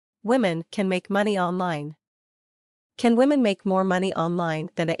Women can make money online. Can women make more money online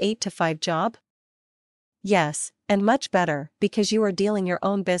than an 8-to-5 job? Yes, and much better, because you are dealing your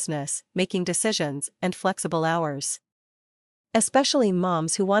own business, making decisions, and flexible hours. Especially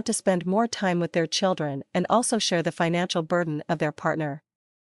moms who want to spend more time with their children and also share the financial burden of their partner.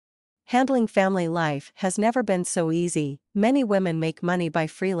 Handling family life has never been so easy. Many women make money by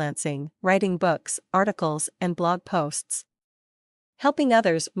freelancing, writing books, articles, and blog posts. Helping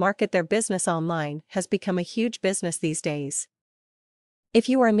others market their business online has become a huge business these days. If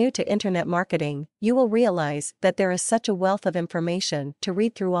you are new to internet marketing, you will realize that there is such a wealth of information to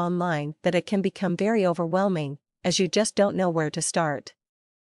read through online that it can become very overwhelming, as you just don't know where to start.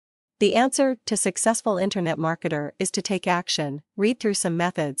 The answer to successful internet marketer is to take action, read through some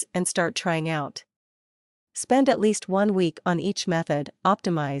methods, and start trying out. Spend at least 1 week on each method,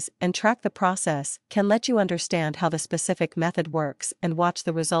 optimize, and track the process, can let you understand how the specific method works and watch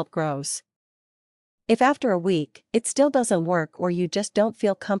the result grows. If after a week, it still doesn't work or you just don't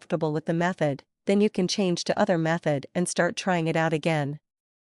feel comfortable with the method, then you can change to other method and start trying it out again.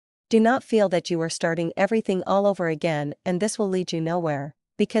 Do not feel that you are starting everything all over again, and this will lead you nowhere,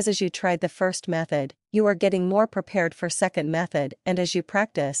 because as you tried the first method, you are getting more prepared for second method, and as you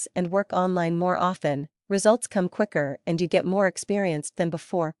practice and work online more often, results come quicker and you get more experienced than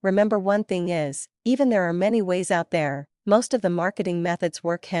before. Remember, one thing is, even there are many ways out there, most of the marketing methods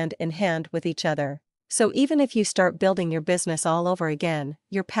work hand in hand with each other. So even if you start building your business all over again,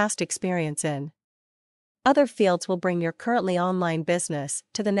 your past experience in other fields will bring your currently online business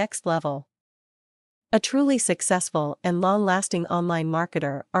to the next level. A truly successful and long-lasting online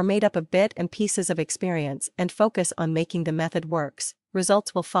marketer are made up of bits and pieces of experience and focus on making the method works.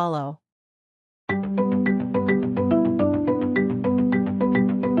 Results will follow.